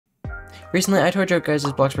Recently, I toured your guys'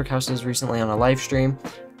 Bloxburg houses recently on a live stream,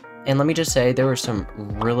 and let me just say, there were some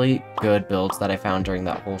really good builds that I found during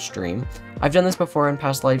that whole stream. I've done this before in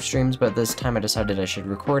past live streams, but this time I decided I should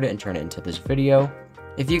record it and turn it into this video.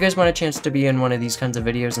 If you guys want a chance to be in one of these kinds of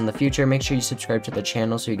videos in the future, make sure you subscribe to the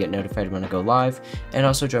channel so you get notified when I go live, and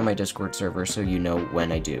also join my Discord server so you know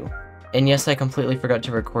when I do. And yes, I completely forgot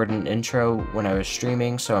to record an intro when I was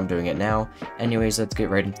streaming, so I'm doing it now. Anyways, let's get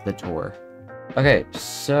right into the tour. Okay,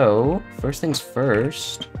 so, first things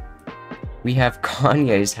first, we have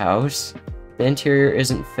Kanye's house. The interior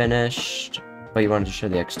isn't finished, but you wanted to show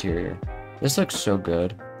the exterior. This looks so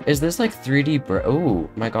good. Is this like 3D brick? Oh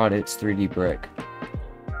my god, it's 3D brick.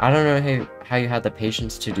 I don't know how you had the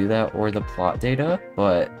patience to do that or the plot data,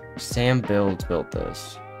 but Sam Builds built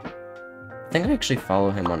this. I think I actually follow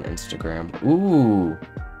him on Instagram. Ooh.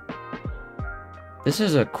 This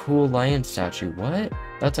is a cool lion statue. What?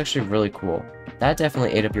 That's actually really cool. That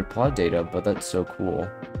definitely ate up your plot data, but that's so cool.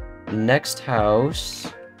 Next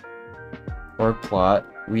house, or plot,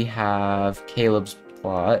 we have Caleb's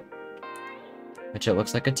plot, which it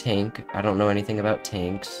looks like a tank. I don't know anything about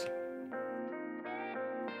tanks.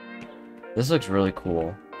 This looks really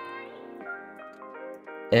cool.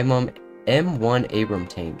 M1 Abram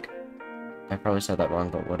tank. I probably said that wrong,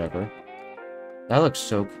 but whatever. That looks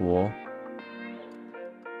so cool.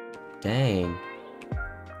 Dang.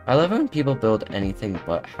 I love when people build anything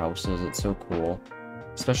but houses. It's so cool.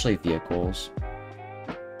 Especially vehicles.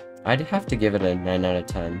 I'd have to give it a 9 out of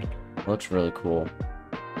 10. It looks really cool.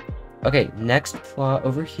 Okay, next plot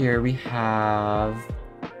over here we have...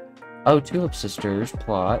 Oh, Tulip Sisters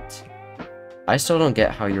plot. I still don't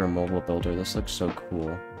get how you're a mobile builder. This looks so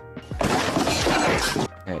cool.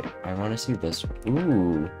 Okay, I want to see this.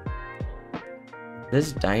 Ooh.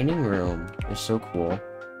 This dining room is so cool.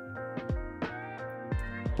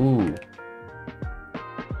 Ooh.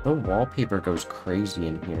 The wallpaper goes crazy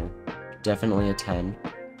in here. Definitely a 10.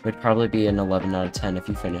 Would probably be an 11 out of 10 if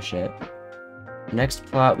you finish it. Next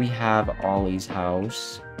plot, we have Ollie's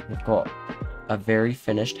house. We've got a very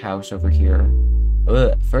finished house over here.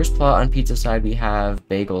 Ugh. First plot on pizza side, we have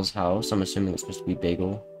Bagel's house. I'm assuming it's supposed to be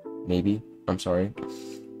Bagel. Maybe. I'm sorry.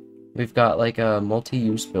 We've got like a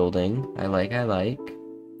multi-use building. I like.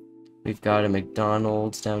 We've got a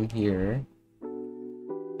McDonald's down here.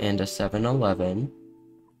 And a 7-Eleven.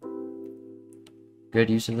 Good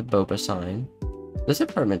use of the boba sign. This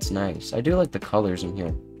apartment's nice. I do like the colors in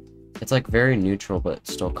here. It's like very neutral, but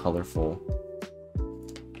still colorful.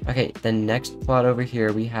 Okay, the next plot over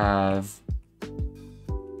here, we have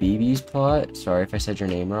BB's plot. Sorry if I said your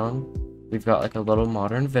name wrong. We've got like a little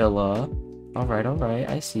modern villa. Alright,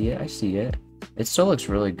 I see it. It still looks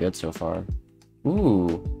really good so far.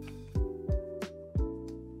 Ooh.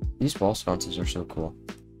 These wall sconces are so cool.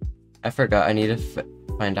 I forgot, I need to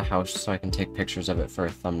find a house so I can take pictures of it for a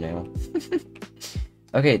thumbnail.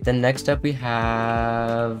 Okay, then next up we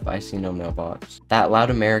have... I see no mailbox. That Loud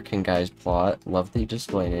American guy's plot. Love the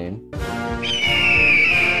display name.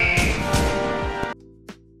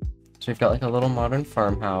 So we've got like a little modern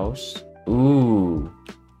farmhouse. Ooh.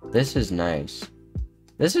 This is nice.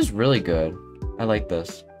 This is really good. I like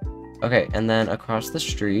this. Okay, and then across the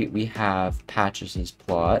street we have Patches'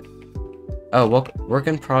 plot. Oh, well, work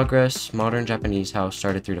in progress, modern Japanese house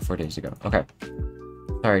started 3 to 4 days ago. Okay.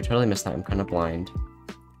 Sorry, totally missed that. I'm kind of blind.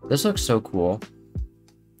 This looks so cool.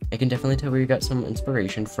 I can definitely tell where you got some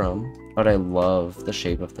inspiration from, but I love the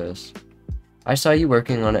shape of this. I saw you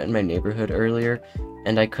working on it in my neighborhood earlier,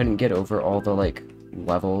 and I couldn't get over all the, like,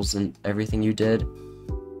 levels and everything you did.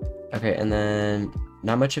 Okay, and then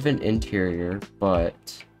not much of an interior, but...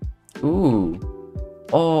 Ooh.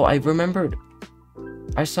 Oh, I remembered...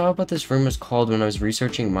 I saw what this room was called when I was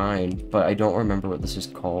researching mine, but I don't remember what this is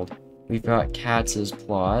called. We've got Katz's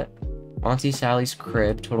plot. Auntie Sally's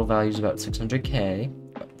crib. Total value is about 600k.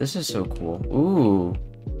 This is so cool. Ooh.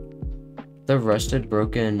 The rusted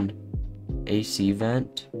broken AC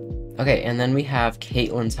vent. Okay, and then we have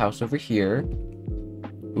Caitlin's house over here.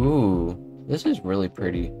 Ooh. This is really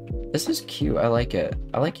pretty. This is cute. I like it.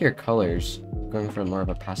 I like your colors. Going for more of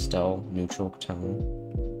a pastel, neutral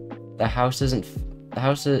tone. The house isn't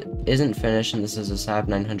finished, and this is a Saab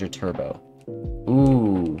 900 Turbo.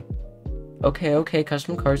 Ooh. Okay,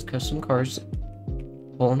 custom cars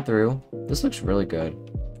pulling through. This looks really good.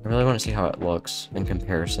 I really want to see how it looks in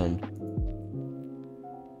comparison.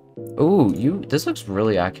 Ooh, this looks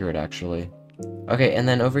really accurate, actually. Okay, and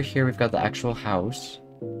then over here we've got the actual house.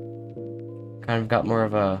 Kind of got more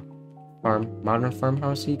of a modern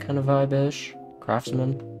farmhousey kind of vibe-ish.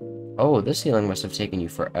 Craftsman. Oh, this ceiling must have taken you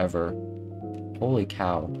forever. Holy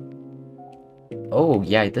cow. Oh,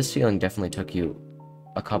 yeah, this ceiling definitely took you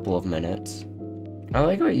a couple of minutes. I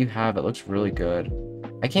like what you have. It looks really good.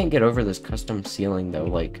 I can't get over this custom ceiling though.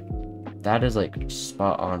 Like, that is like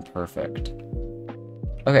spot on perfect.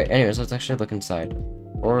 Okay, anyways, let's actually look inside.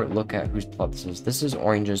 Or look at whose plot this is. This is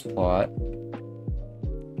Orange's plot.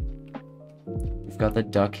 We've got the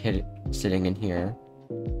duck sitting in here.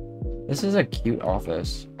 This is a cute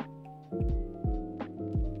office.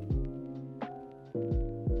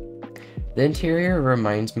 The interior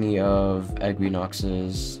reminds me of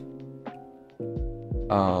Equinox's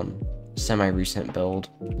semi-recent build.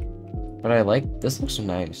 But I like, this looks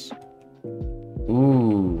nice.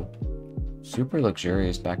 Ooh, super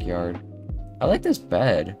luxurious backyard. I like this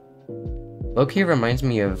bed. Low-key reminds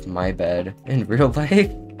me of my bed in real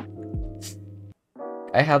life.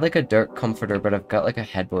 I had like a dark comforter, but I've got like a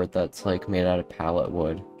headboard that's like made out of pallet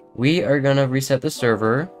wood. We are gonna reset the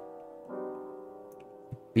server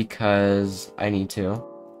because I need to.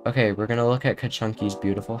 Okay, we're gonna look at Kachunki's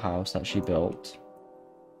beautiful house that she built.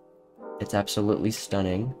 It's absolutely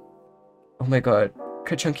stunning. Oh my god,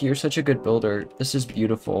 Kachunki, you're such a good builder. This is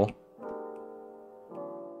beautiful.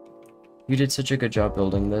 You did such a good job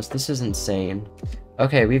building this. This is insane.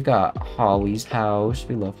 Okay, we've got Holly's house.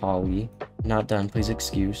 We love Holly. Not done, please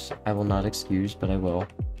excuse. I will not excuse, but I will.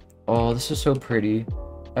 Oh, this is so pretty.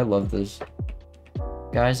 I love this.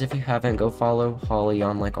 Guys, if you haven't, go follow Holly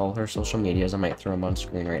on like all her social medias. I might throw them on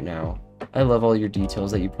screen right now. I love all your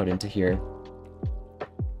details that you put into here.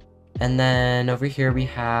 And then over here we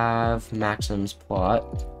have Maxim's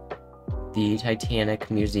plot, the Titanic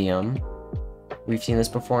Museum. We've seen this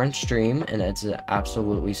before on stream, and it's an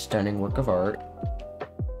absolutely stunning work of art.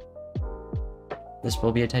 This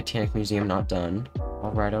will be a Titanic museum, not done.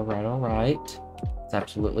 Alright, alright, alright. It's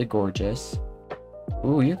absolutely gorgeous.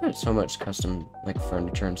 Ooh, you got so much custom, like,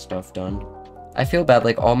 furniture and stuff done. I feel bad,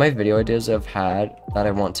 like, all my video ideas I've had that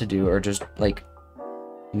I want to do are just, like,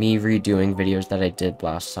 me redoing videos that I did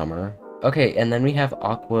last summer. Okay, and then we have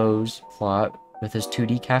Aquo's plot with his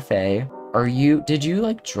 2D cafe. Did you,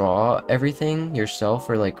 like, draw everything yourself,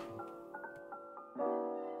 or, like...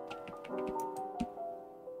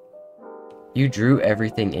 You drew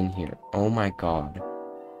everything in here. Oh my god.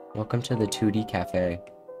 Welcome to the 2D cafe.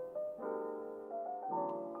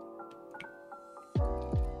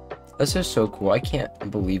 This is so cool. I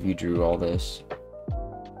can't believe you drew all this.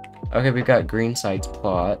 Okay, we've got Greenside's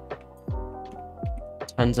plot.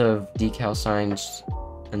 Tons of decal signs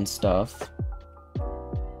and stuff.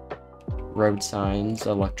 Road signs,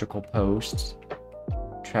 electrical posts,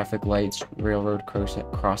 traffic lights, railroad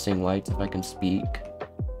crossing lights, if I can speak.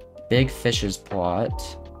 Big Fish's plot.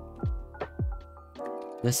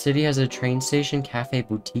 The city has a train station, cafe,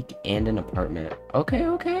 boutique, and an apartment. Okay,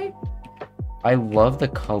 okay. I love the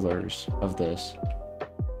colors of this.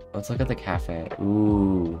 Let's look at the cafe.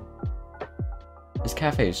 Ooh. This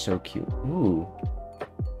cafe is so cute. Ooh.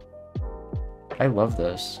 I love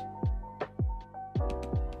this.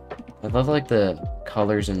 I love, like, the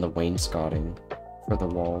colors in the wainscoting for the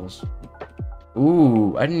walls.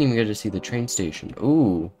 Ooh, I didn't even get to see the train station.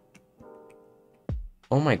 Ooh.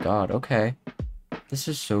 Oh my god, okay. This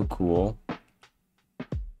is so cool.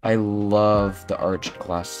 I love the arched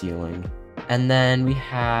glass ceiling. And then we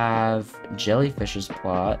have Jellyfish's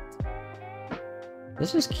plot.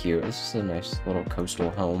 This is cute. This is a nice little coastal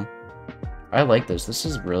home. I like this. This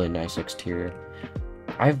is really nice exterior.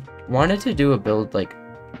 I've wanted to do a build, like,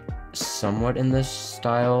 somewhat in this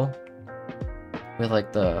style. With,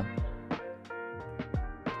 like, the...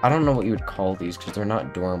 I don't know what you would call these, because they're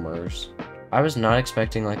not dormers. I was not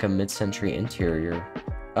expecting, like, a mid-century interior.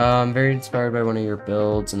 I'm very inspired by one of your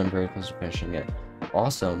builds, and I'm very close to finishing it.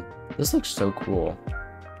 Awesome. This looks so cool.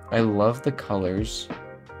 I love the colors.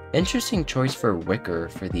 Interesting choice for wicker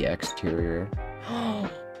for the exterior.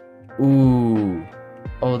 Ooh.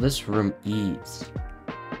 Oh, this room eats.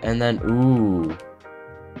 And then, ooh.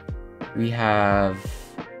 We have...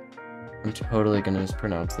 I'm totally gonna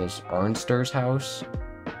mispronounce this. Arnster's house.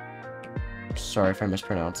 Sorry if I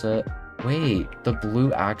mispronounce it. Wait, the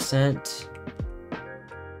blue accent?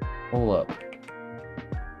 Hold up.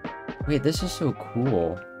 Wait, this is so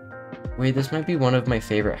cool. Wait, this might be one of my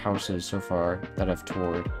favorite houses so far that I've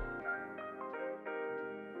toured.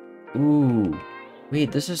 Ooh.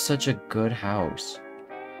 Wait, this is such a good house.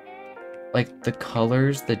 Like, the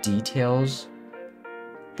colors, the details,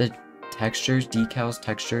 the textures, decals,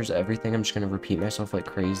 textures, everything. I'm just gonna repeat myself like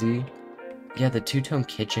crazy. Yeah, the two-tone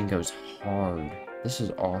kitchen goes hard. This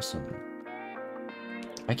is awesome.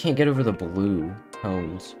 I can't get over the blue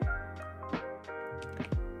tones.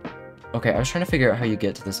 Okay, I was trying to figure out how you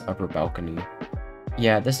get to this upper balcony.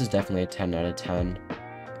 Yeah, this is definitely a 10 out of 10.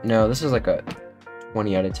 No, this is like a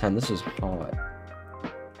 20 out of 10. This is hot.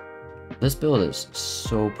 This build is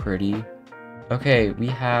so pretty. Okay, we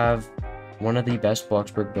have one of the best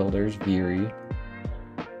Bloxburg builders, Veery.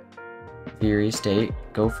 Veery State.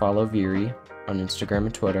 Go follow Veery on Instagram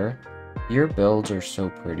and Twitter. Your builds are so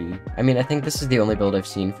pretty. I mean, I think this is the only build I've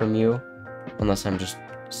seen from you. Unless I'm just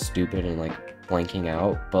stupid and, like, blanking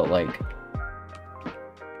out. But, like,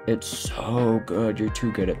 it's so good. You're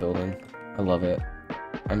too good at building. I love it.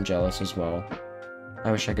 I'm jealous as well.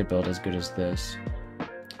 I wish I could build as good as this.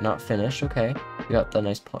 Not finished, okay. We got the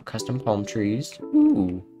nice custom palm trees.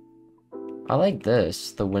 Ooh. I like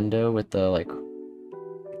this. The window with the, like,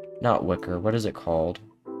 not wicker. What is it called?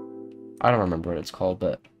 I don't remember what it's called,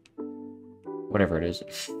 but whatever it is.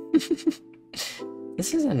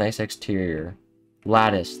 This is a nice exterior.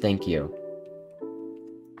 Lattice, thank you.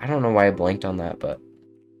 I don't know why I blanked on that, but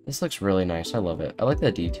this looks really nice. I love it. I like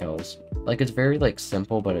the details. Like, it's very, like,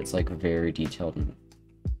 simple, but it's, like, very detailed.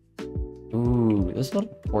 Ooh, this little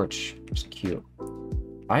porch is cute.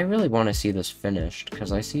 I really want to see this finished,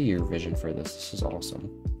 because I see your vision for this. This is awesome.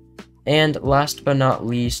 And last but not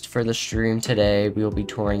least, for the stream today, we will be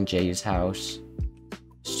touring Jay's house.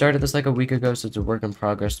 Started this like a week ago, so it's a work in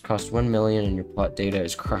progress. Cost 1 million, and your plot data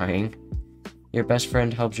is crying. Your best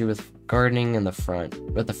friend helps you with gardening in the front,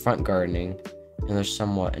 gardening, and there's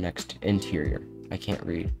somewhat an interior. I can't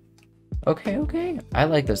read. Okay, okay. I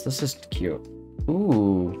like this. This is cute.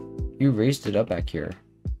 Ooh. You raised it up back here.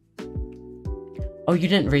 Oh, you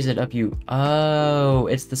didn't raise it up, Oh,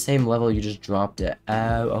 it's the same level, you just dropped it.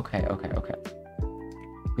 Oh, okay, okay, okay.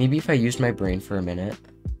 Maybe if I used my brain for a minute.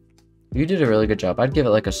 You did a really good job. I'd give it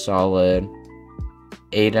like a solid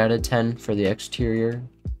 8 out of 10 for the exterior.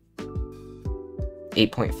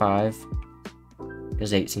 8.5.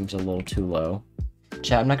 Because 8 seems a little too low.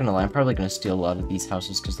 Chat, I'm not gonna lie, I'm probably gonna steal a lot of these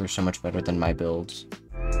houses because they're so much better than my builds.